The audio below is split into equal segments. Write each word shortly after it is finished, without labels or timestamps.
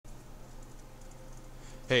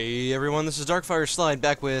Hey everyone, this is Darkfire Slide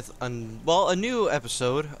back with a new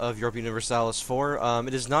episode of Europa Universalis 4.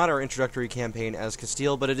 It is not our introductory campaign as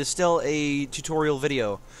Castile, but it is still a tutorial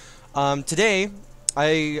video. Today,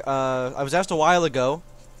 I was asked a while ago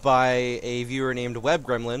by a viewer named Web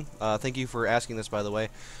Gremlin, thank you for asking this by the way,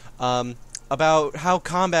 about how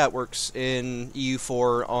combat works in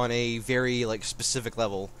EU4 on a very specific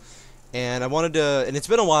level. And I wanted to, and it's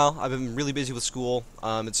been a while. I've been really busy with school.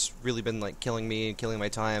 It's really been killing me, killing my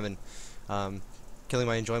time, and killing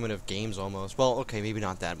my enjoyment of games almost. Well, okay, maybe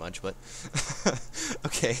not that much, but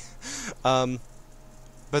okay.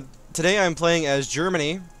 But today I'm playing as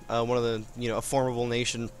Germany, one of the a formidable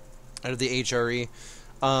nation out of the HRE.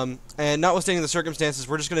 And notwithstanding the circumstances,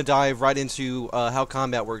 we're just going to dive right into how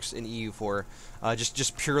combat works in EU4,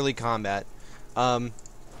 just purely combat.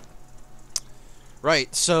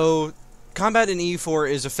 Right, so combat in EU4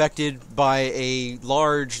 is affected by a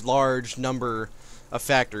large number of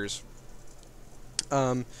factors.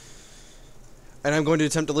 And I'm going to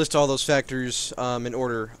attempt to list all those factors in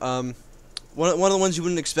order. One of the ones you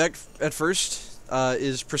wouldn't expect at first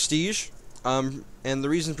is prestige. And the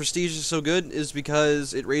reason prestige is so good is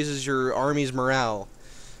because it raises your army's morale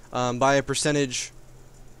by a percentage.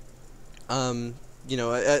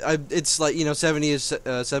 It's 70 is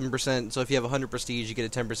 7%, so if you have 100 prestige, you get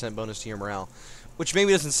a 10% bonus to your morale, which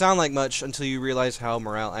maybe doesn't sound like much until you realize how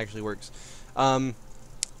morale actually works. I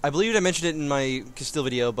believe I mentioned it in my Castile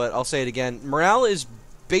video, but I'll say it again. Morale is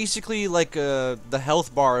basically like the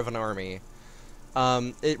health bar of an army.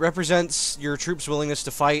 It represents your troops' willingness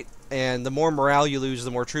to fight, and the more morale you lose,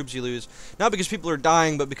 the more troops you lose. Not because people are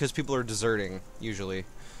dying, but because people are deserting, usually.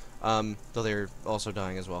 Though they're also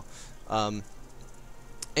dying as well.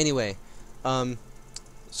 Anyway,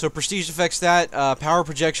 so prestige affects that. Power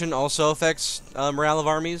projection also affects morale of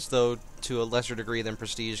armies, though to a lesser degree than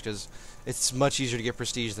prestige, because it's much easier to get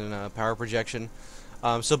prestige than power projection.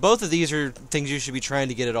 So both of these are things you should be trying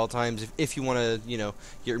to get at all times if you want to, get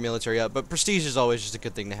your military up. But prestige is always just a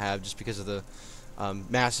good thing to have, just because of the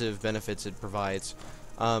massive benefits it provides.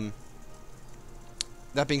 That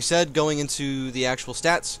being said, going into the actual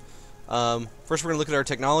stats, first we're going to look at our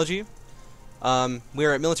technology. We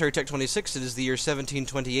are at Military Tech 26. It is the year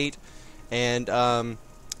 1728, and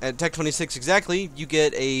at Tech 26 exactly, you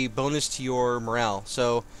get a bonus to your morale.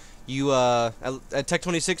 So you at Tech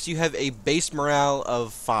 26 you have a base morale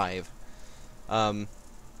of 5.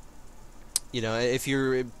 If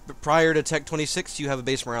you're prior to Tech 26, you have a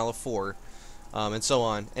base morale of 4, and so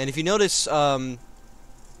on. And if you notice, it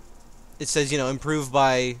says improve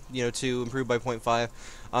by 2, improve by 0.5.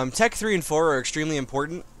 Tech 3 and 4 are extremely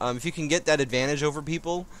important. If you can get that advantage over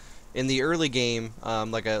people in the early game,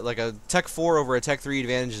 like a Tech 4 over a Tech 3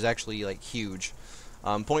 advantage is actually huge.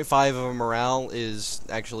 0.5 of a morale is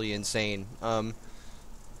actually insane. And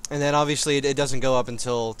then obviously it doesn't go up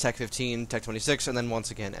until Tech 15, Tech 26, and then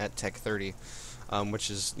once again at Tech 30,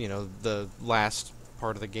 which is the last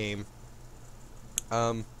part of the game.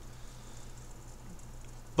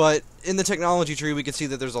 But in the technology tree, we can see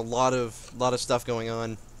that there's a lot of stuff going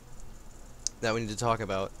on that we need to talk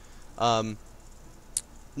about.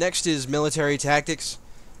 Next is military tactics,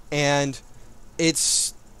 and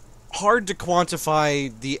it's hard to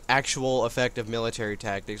quantify the actual effect of military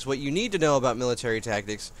tactics. What you need to know about military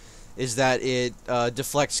tactics is that it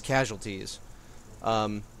deflects casualties,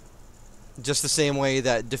 just the same way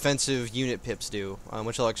that defensive unit pips do,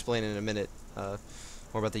 which I'll explain in a minute, more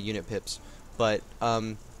about the unit pips. But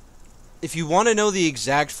if you want to know the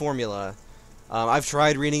exact formula, I've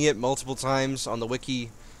tried reading it multiple times on the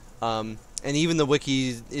wiki, and even the wiki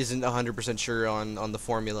isn't 100% sure on the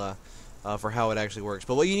formula for how it actually works.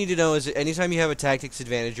 But what you need to know is that anytime you have a tactics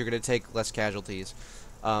advantage, you're going to take less casualties.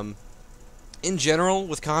 In general,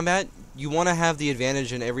 with combat, you want to have the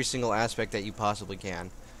advantage in every single aspect that you possibly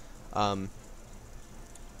can.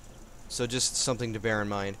 So just something to bear in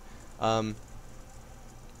mind.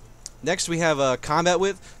 Next, we have combat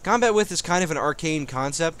width. Combat width is kind of an arcane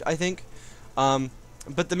concept, I think.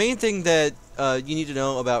 But the main thing that you need to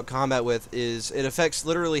know about combat width is it affects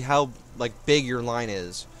literally how big your line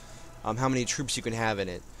is, how many troops you can have in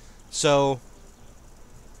it. So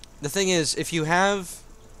the thing is, if you have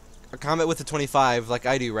a combat width of 25, like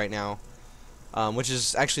I do right now, which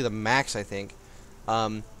is actually the max, I think,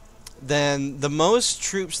 then the most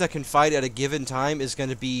troops that can fight at a given time is going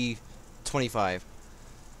to be 25.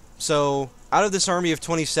 So, out of this army of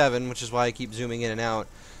 27, which is why I keep zooming in and out,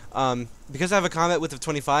 because I have a combat width of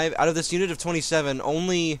 25, out of this unit of 27,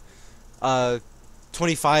 only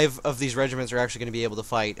 25 of these regiments are actually going to be able to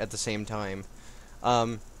fight at the same time.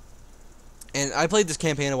 And I played this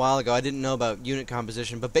campaign a while ago. I didn't know about unit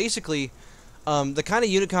composition, but basically, The kind of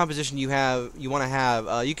unit composition you want to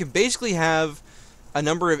have, you can basically have a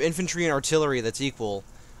number of infantry and artillery that's equal.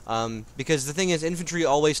 Because the thing is, infantry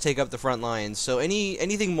always take up the front lines, so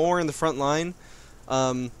anything more in the front line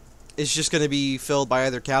is just going to be filled by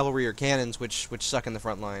either cavalry or cannons, which suck in the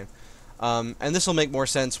front line. And this will make more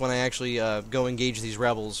sense when I actually go engage these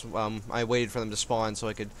rebels. I waited for them to spawn so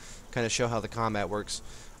I could kind of show how the combat works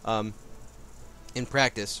in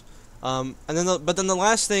practice. But then the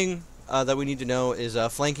last thing that we need to know is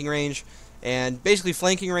flanking range. And basically,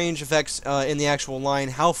 flanking range affects in the actual line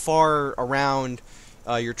how far around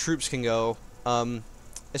your troops can go.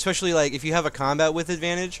 Especially like if you have a combat with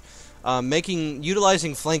advantage,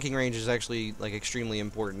 utilizing flanking range is actually like extremely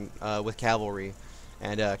important with cavalry,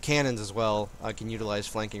 and cannons as well can utilize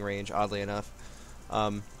flanking range. Oddly enough.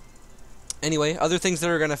 Anyway, other things that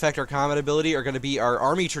are going to affect our combat ability are going to be our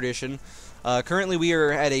army tradition. Currently, we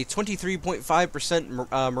are at a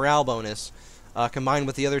 23.5% morale bonus, combined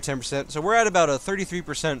with the other 10%. So we're at about a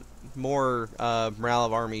 33% more morale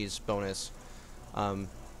of armies bonus.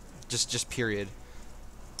 Just period.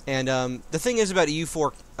 And the thing is about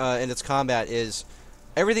EU4 and its combat is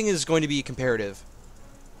everything is going to be comparative.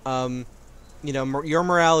 You know, your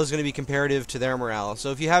morale is going to be comparative to their morale. So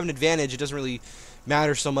if you have an advantage, it doesn't really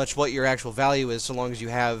matter so much what your actual value is, so long as you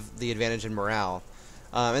have the advantage in morale.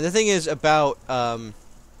 And the thing is about EU4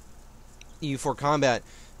 combat,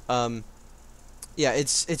 yeah,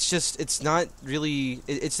 it's not really,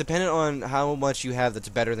 it's dependent on how much you have that's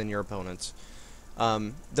better than your opponents.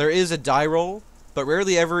 There is a die roll, but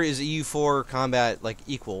rarely ever is EU4 combat like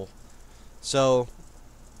equal. So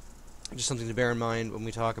just something to bear in mind when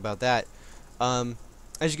we talk about that.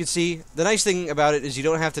 As you can see, the nice thing about it is you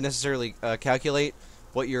don't have to necessarily calculate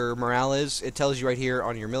what your morale is. It tells you right here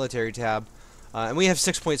on your military tab. And we have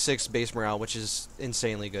 6.6 base morale, which is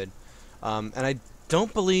insanely good. And I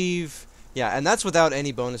don't believe... Yeah, and that's without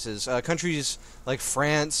any bonuses. Countries like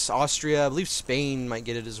France, Austria, I believe Spain might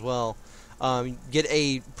get it as well, get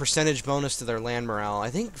a percentage bonus to their land morale.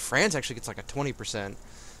 I think France actually gets like a 20%.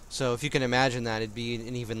 So if you can imagine that, it'd be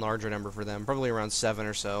an even larger number for them, probably around 7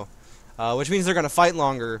 or so. Which means they're going to fight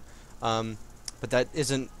longer, but that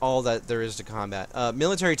isn't all that there is to combat.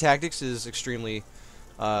 Military tactics is extremely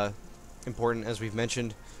important, as we've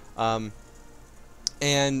mentioned.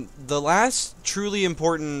 And the last truly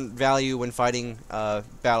important value when fighting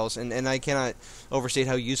battles, and I cannot overstate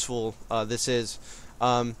how useful this is,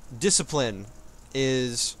 discipline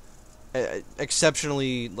is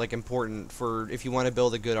exceptionally important for if you want to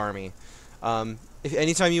build a good army. If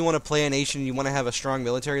anytime you want to play a nation, you want to have a strong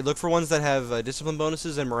military, look for ones that have discipline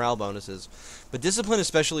bonuses and morale bonuses. But discipline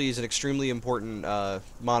especially is an extremely important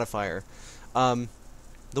modifier. The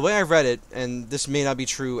way I've read it, and this may not be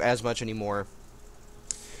true as much anymore,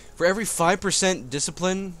 for every 5%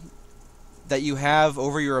 discipline that you have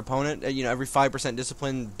over your opponent, every 5%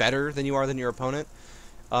 discipline better than you are than your opponent,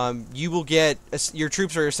 you will get, your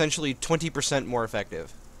troops are essentially 20% more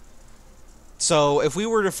effective. So if we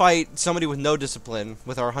were to fight somebody with no discipline,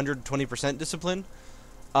 with our 120% discipline,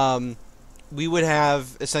 we would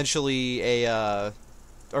have essentially our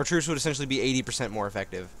troops would essentially be 80% more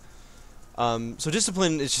effective. So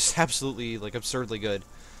discipline is just absolutely, absurdly good.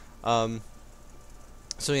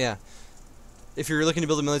 So yeah, if you're looking to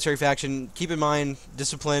build a military faction, keep in mind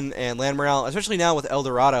discipline and land morale, especially now with El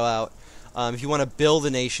Dorado out. If you want to build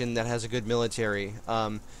a nation that has a good military,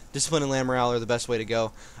 discipline and land morale are the best way to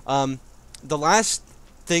go. The last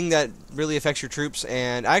thing that really affects your troops,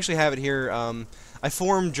 and I actually have it here, I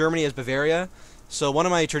formed Germany as Bavaria, so one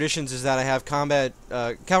of my traditions is that I have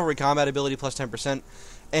cavalry combat ability plus 10%,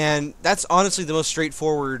 and that's honestly the most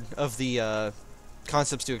straightforward of the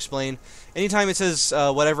concepts to explain. Anytime it says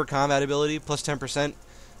whatever combat ability plus 10%,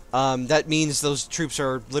 that means those troops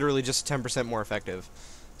are literally just 10% more effective.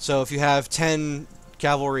 So if you have 10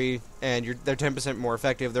 cavalry and they're 10% more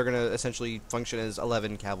effective, they're going to essentially function as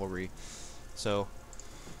 11 cavalry. So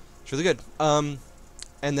it's really good. And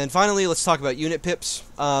then finally, let's talk about unit pips.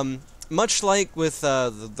 Much like with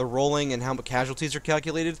the rolling and how casualties are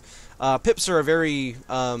calculated, pips are a very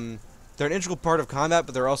they're an integral part of combat,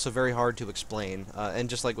 but they're also very hard to explain. And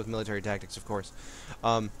just like with military tactics, of course.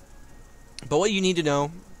 But what you need to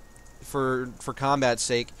know for combat's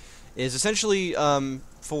sake is essentially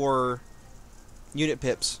for unit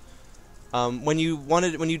pips. When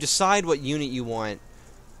you decide what unit you want,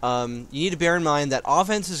 you need to bear in mind that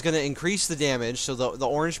offense is going to increase the damage, so the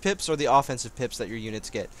orange pips are the offensive pips that your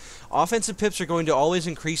units get. Offensive pips are going to always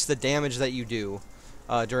increase the damage that you do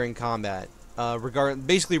during combat,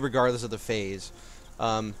 basically regardless of the phase.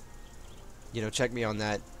 Check me on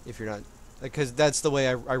that if you're not, because that's the way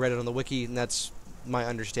I read it on the wiki, and that's my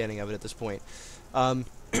understanding of it at this point. Um,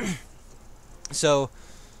 so,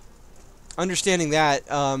 understanding that,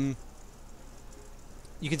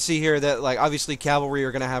 you can see here that, like, obviously cavalry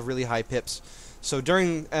are going to have really high pips. So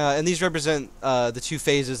during, and these represent the 2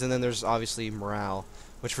 phases, and then there's obviously morale,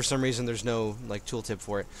 which for some reason there's no, like, tooltip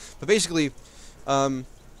for it. But basically,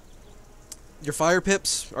 your fire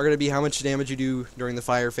pips are going to be how much damage you do during the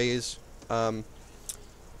fire phase,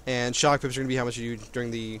 and shock pips are going to be how much you do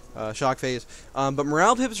during the shock phase. But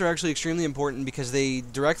morale pips are actually extremely important because they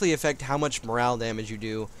directly affect how much morale damage you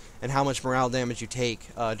do and how much morale damage you take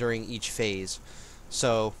during each phase.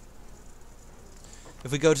 So,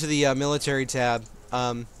 if we go to the military tab,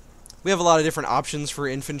 we have a lot of different options for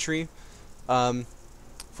infantry.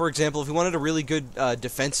 For example, if we wanted a really good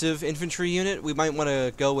defensive infantry unit, we might want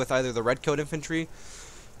to go with either the Redcoat infantry,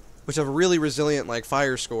 which have a really resilient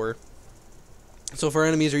fire score. So if our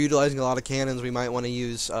enemies are utilizing a lot of cannons, we might want to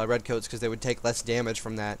use Redcoats because they would take less damage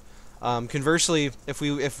from that. Conversely,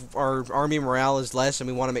 if our army morale is less and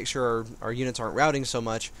we want to make sure our units aren't routing so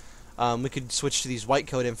much, we could switch to these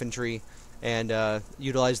Whitecoat infantry and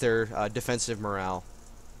utilize their defensive morale.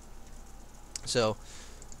 So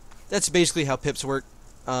that's basically how pips work.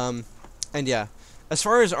 And yeah, as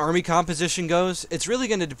far as army composition goes, it's really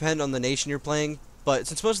going to depend on the nation you're playing, but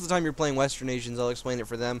since most of the time you're playing Western nations, I'll explain it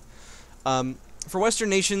for them. For Western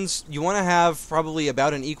nations, you want to have probably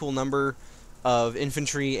about an equal number of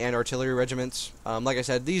infantry and artillery regiments. Like I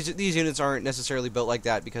said, these units aren't necessarily built like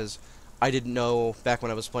that because I didn't know back when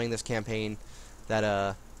I was playing this campaign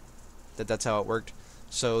that that's how it worked.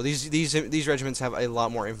 So these regiments have a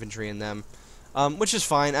lot more infantry in them, which is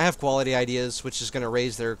fine. I have quality ideas, which is going to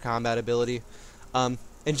raise their combat ability.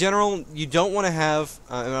 In general, you don't want to have,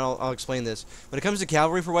 and I'll explain this, when it comes to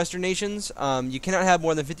cavalry for Western nations, you cannot have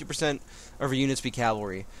more than 50% of your units be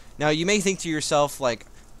cavalry. Now, you may think to yourself, like,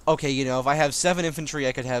 okay, you know, if I have 7 infantry,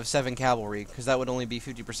 I could have 7 cavalry, because that would only be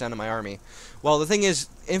 50% of my army. Well, the thing is,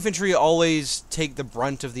 infantry always take the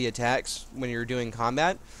brunt of the attacks when you're doing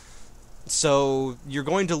combat, so you're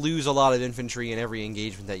going to lose a lot of infantry in every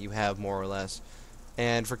engagement that you have, more or less.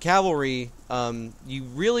 And for cavalry, you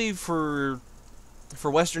really, for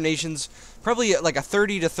Western nations, probably like a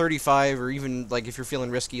 30 to 35, or even like if you're feeling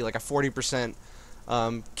risky, like a 40%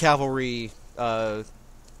 cavalry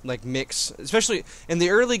mix. Especially in the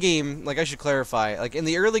early game, like I should clarify, like in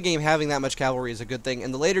the early game having that much cavalry is a good thing.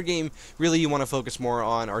 In the later game, really you want to focus more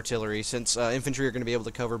on artillery, since infantry are going to be able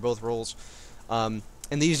to cover both roles.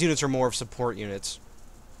 And these units are more of support units.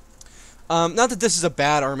 Not that this is a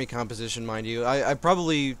bad army composition, mind you. I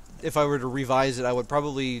probably, if I were to revise it, I would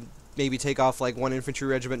probably maybe take off like 1 infantry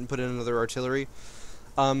regiment and put in another artillery.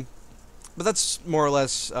 But that's more or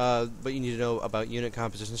less what you need to know about unit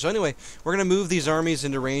composition. So anyway, we're going to move these armies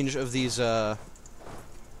into range of these armies.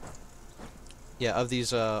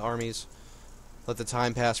 Let the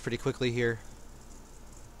time pass pretty quickly here.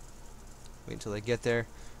 Wait until they get there.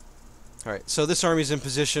 Alright, so this army's in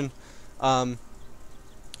position. Oh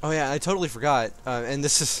yeah, I totally forgot. And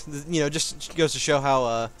this is, you know, just goes to show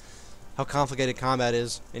how complicated combat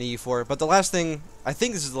is in EU4. But the last thing, I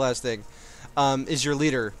think this is the last thing, is your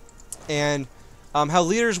leader. And how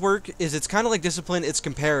leaders work is it's kind of like discipline, it's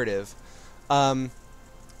comparative. You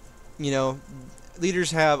know,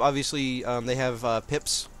 leaders have, obviously, they have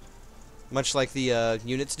pips, much like the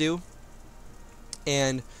units do.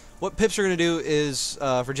 And what pips are going to do is,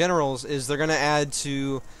 for generals, is they're going to add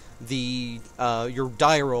to the your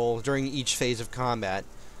die roll during each phase of combat.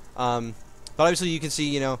 But obviously you can see,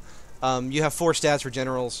 you know, you have 4 stats for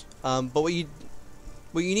generals. But what you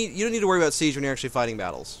need, you don't need to worry about siege when you're actually fighting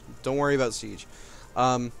battles. Don't worry about siege.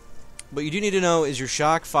 What you do need to know is your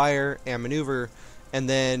shock, fire, and maneuver, and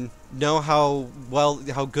then know how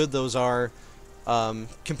good those are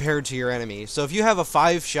compared to your enemy. So if you have a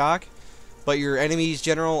 5 shock, but your enemy's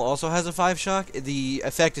general also has a 5 shock, the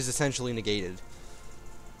effect is essentially negated.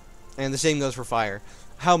 And the same goes for fire.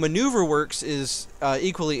 How maneuver works is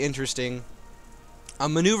equally interesting.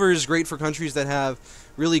 Maneuver is great for countries that have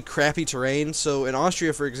really crappy terrain. So in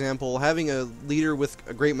Austria, for example, having a leader with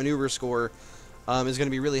a great maneuver score is going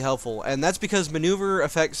to be really helpful. And that's because maneuver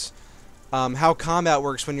affects how combat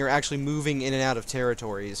works when you're actually moving in and out of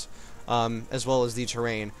territories, as well as the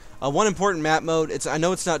terrain. One important map mode, I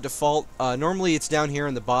know it's not default. Normally it's down here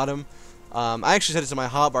in the bottom. I actually set it to my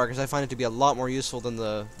hotbar because I find it to be a lot more useful than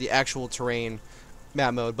the actual terrain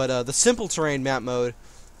map mode. But the simple terrain map mode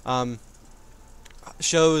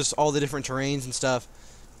shows all the different terrains and stuff.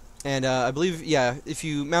 And I believe, yeah, if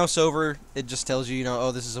you mouse over, it just tells you, you know,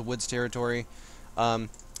 oh, this is a woods territory. And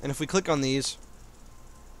if we click on these,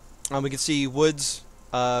 we can see woods.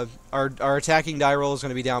 Our attacking die roll is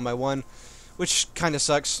going to be down by 1. which kind of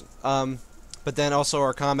sucks. But then also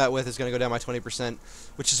our combat width is going to go down by 20%,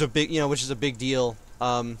 which is a big, which is a big deal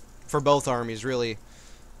for both armies, really.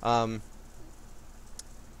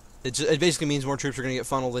 It basically means more troops are going to get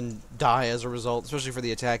funneled and die as a result, especially for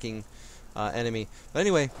the attacking enemy. But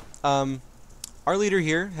anyway, our leader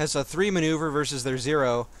here has a 3 maneuver versus their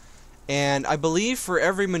 0, and I believe for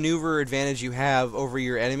every maneuver advantage you have over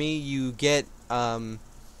your enemy, you get for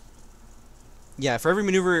every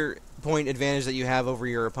maneuver point advantage that you have over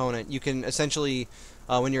your opponent, you can essentially,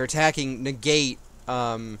 when you're attacking, negate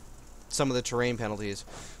some of the terrain penalties.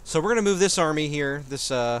 So we're going to move this army here, this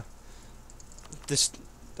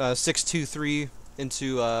 623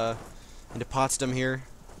 into Potsdam here.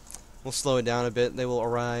 We'll slow it down a bit. They will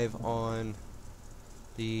arrive on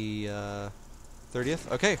the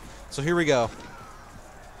 30th. Okay, so here we go.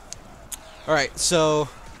 All right, so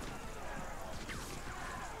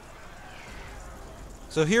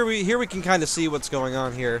here we can kind of see what's going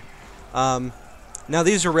on here. Now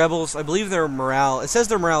these are rebels. I believe their morale. It says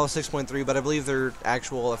their morale is 6.3, but I believe their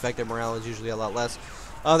actual effective morale is usually a lot less.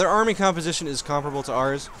 Their army composition is comparable to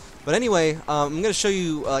ours. But anyway, I'm going to show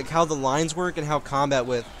you like how the lines work and how combat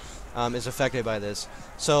width is affected by this.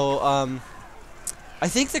 So I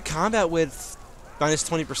think the combat width minus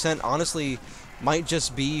 20% honestly might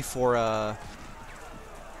just be for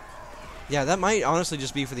that might honestly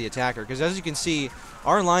just be for the attacker, because as you can see,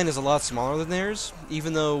 our line is a lot smaller than theirs,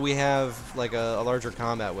 even though we have like a larger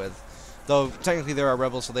combat width. Though technically they're our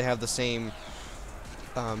rebels, so they have the same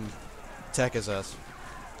tech as us.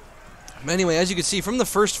 But anyway, as you can see from the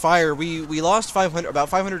first fire, we lost about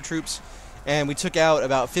 500 troops, and we took out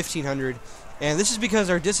about 1,500. And this is because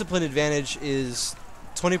our discipline advantage is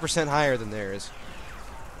 20% higher than theirs.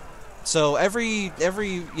 So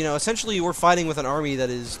essentially we're fighting with an army that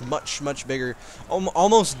is much, much bigger,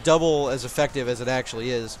 almost double as effective as it actually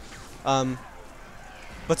is.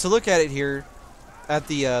 But to look at it here, at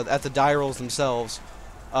the die rolls themselves,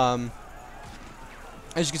 as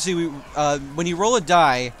you can see, when you roll a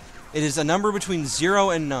die, it is a number between 0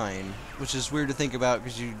 and 9, which is weird to think about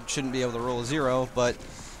because you shouldn't be able to roll a 0. But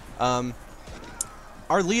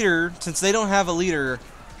our leader, since they don't have a leader,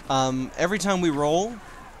 every time we roll,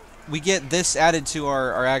 we get this added to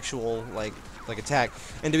our actual like attack.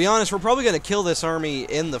 And to be honest, we're probably going to kill this army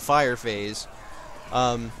in the fire phase.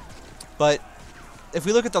 But if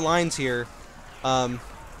we look at the lines here,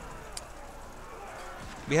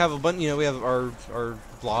 we have a bunch. We have our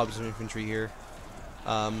blobs of infantry here.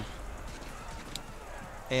 And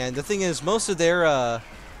the thing is, most of their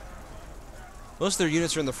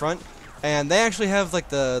units are in the front, and they actually have like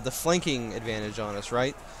the flanking advantage on us,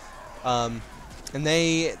 right? And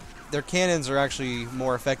their cannons are actually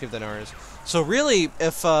more effective than ours. So really,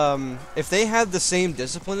 if they had the same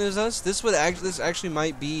discipline as us, this actually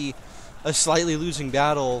might be a slightly losing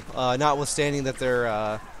battle, notwithstanding that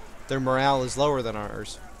their morale is lower than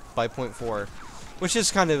ours by 0.4, which is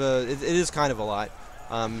kind of it is kind of a lot.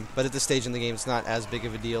 But at this stage in the game, it's not as big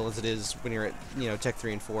of a deal as it is when you're at Tech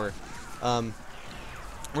 3 and 4.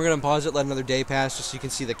 We're going to pause it, let another day pass, just so you can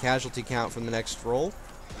see the casualty count from the next roll.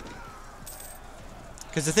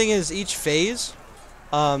 Because the thing is, each phase,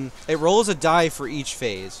 it rolls a die for each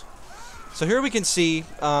phase. So here we can see,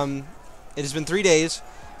 it has been 3 days,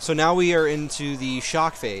 so now we are into the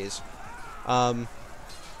shock phase.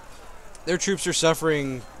 Their troops are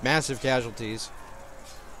suffering massive casualties.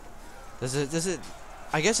 Does it?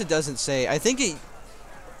 I guess it doesn't say. I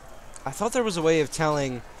thought there was a way of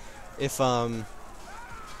telling if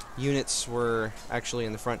units were actually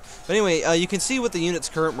in the front. But anyway, you can see what the unit's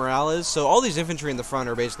current morale is. So all these infantry in the front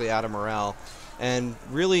are basically out of morale, and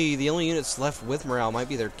really the only units left with morale might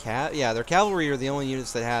be their their cavalry are the only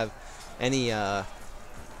units that have any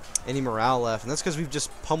morale left, and that's because we've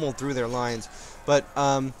just pummeled through their lines. But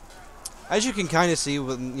as you can kind of see,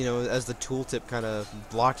 as the tooltip kind of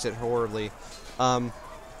blocks it horribly.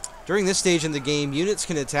 During this stage in the game, units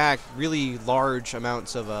can attack really large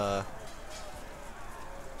amounts of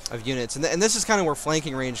units, and this is kind of where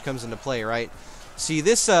flanking range comes into play, right? See,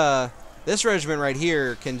 this regiment right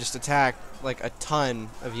here can just attack like a ton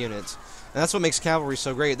of units, and that's what makes cavalry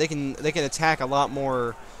so great. They can attack a lot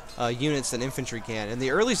more units than infantry can. In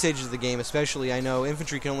the early stages of the game, especially, I know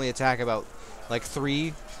infantry can only attack about like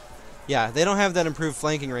 3. Yeah, they don't have that improved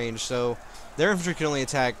flanking range, so their infantry can only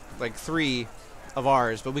attack like 3 of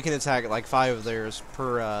ours, but we can attack like 5 of theirs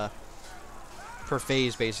per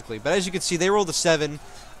phase, basically. But as you can see, they rolled a 7.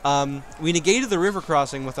 We negated the river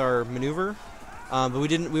crossing with our maneuver, but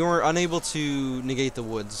we weren't unable to negate the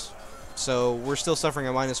woods, so we're still suffering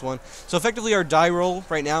a -1. So effectively, our die roll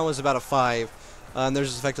right now is about a 5. and theirs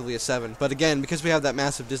is effectively a 7. But again, because we have that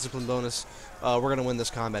massive discipline bonus, we're going to win this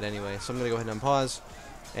combat anyway. So I'm going to go ahead and unpause.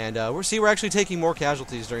 And we're actually taking more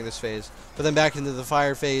casualties during this phase. But then back into the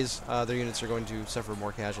fire phase, their units are going to suffer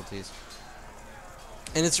more casualties.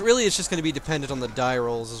 And it's just going to be dependent on the die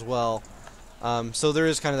rolls as well. So there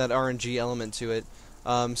is kind of that RNG element to it.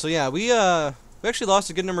 So yeah, we actually lost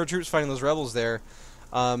a good number of troops fighting those rebels there.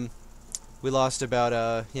 We lost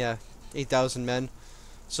about 8,000 men.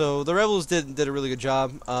 So the rebels did a really good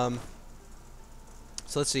job.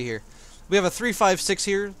 So let's see here. We have a 3-5-6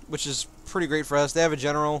 here, which is pretty great for us. They have a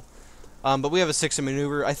general, but we have a 6 in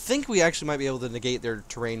maneuver. I think we actually might be able to negate their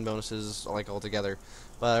terrain bonuses like altogether.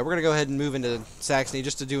 But we're gonna go ahead and move into Saxony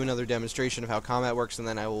just to do another demonstration of how combat works, and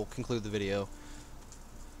then I will conclude the video.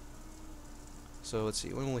 So let's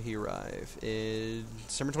see, when will he arrive? In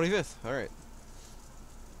December 25th. All right.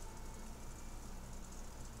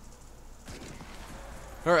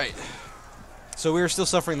 All right. So we are still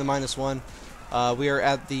suffering the -1. We're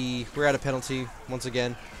at a penalty once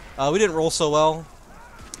again. We didn't roll so well,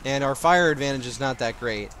 and our fire advantage is not that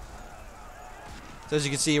great. So as you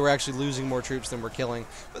can see, we're actually losing more troops than we're killing.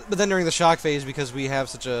 But then during the shock phase, because we have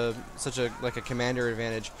such a commander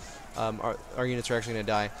advantage, our units are actually going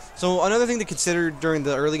to die. So another thing to consider during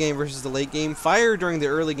the early game versus the late game, fire during the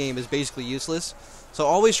early game is basically useless. So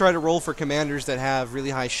always try to roll for commanders that have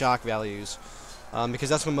really high shock values, because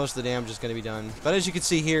that's when most of the damage is going to be done. But as you can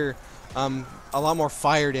see here, a lot more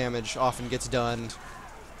fire damage often gets done.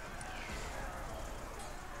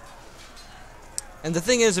 And the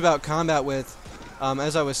thing is about combat with,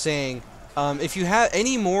 as I was saying, if you have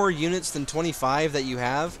any more units than 25 that you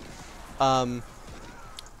have,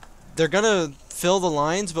 they're going to fill the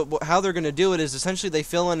lines, but how they're going to do it is essentially they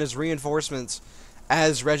fill in as reinforcements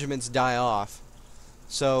as regiments die off.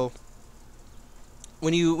 So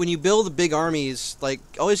when you build big armies, like,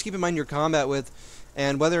 always keep in mind your combat with,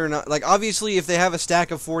 and whether or not, like, obviously if they have a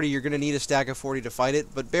stack of 40, you're going to need a stack of 40 to fight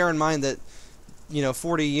it, but bear in mind that,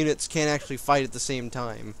 40 units can't actually fight at the same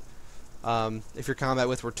time. If your combat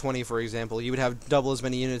with were 20, for example, you would have double as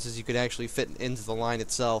many units as you could actually fit into the line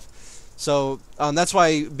itself. So that's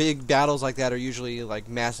why big battles like that are usually like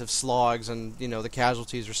massive slogs, and the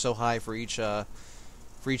casualties are so high for each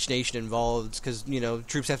nation involved, because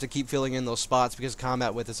troops have to keep filling in those spots because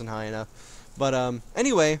combat width isn't high enough. But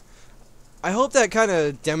anyway, I hope that kind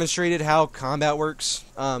of demonstrated how combat works,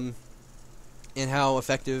 and how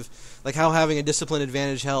effective, like how having a discipline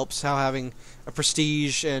advantage helps, how having a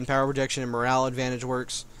prestige and power projection and morale advantage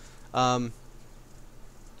works, and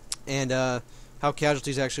how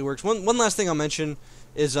casualties actually works. One last thing I'll mention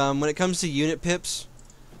is when it comes to unit pips,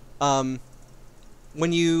 when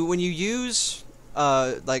you use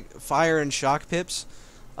like fire and shock pips,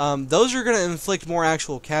 those are going to inflict more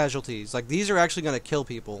actual casualties. Like, these are actually going to kill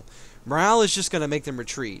people. Morale is just going to make them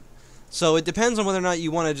retreat. So it depends on whether or not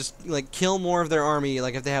you want to just like kill more of their army,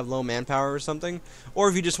 like if they have low manpower or something, or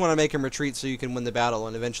if you just want to make them retreat so you can win the battle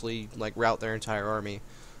and eventually like rout their entire army.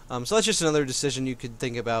 So that's just another decision you could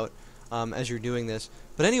think about as you're doing this.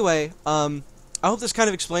 But anyway, I hope this kind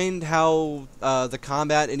of explained how the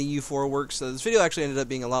combat in EU4 works. This video actually ended up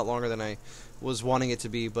being a lot longer than I was wanting it to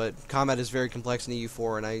be, but combat is very complex in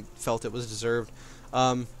EU4, and I felt it was deserved.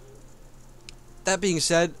 That being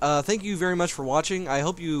said, thank you very much for watching. I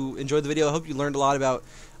hope you enjoyed the video. I hope you learned a lot about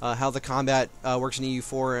how the combat works in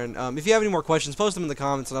EU4. And if you have any more questions, post them in the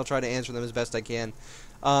comments, and I'll try to answer them as best I can.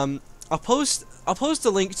 I'll post a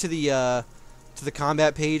link to the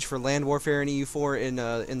combat page for land warfare in EU4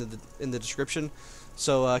 in the description.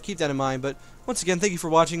 So keep that in mind. But once again, thank you for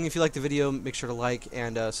watching. If you liked the video, make sure to like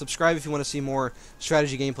and subscribe if you want to see more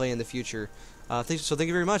strategy gameplay in the future. So thank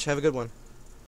you very much. Have a good one.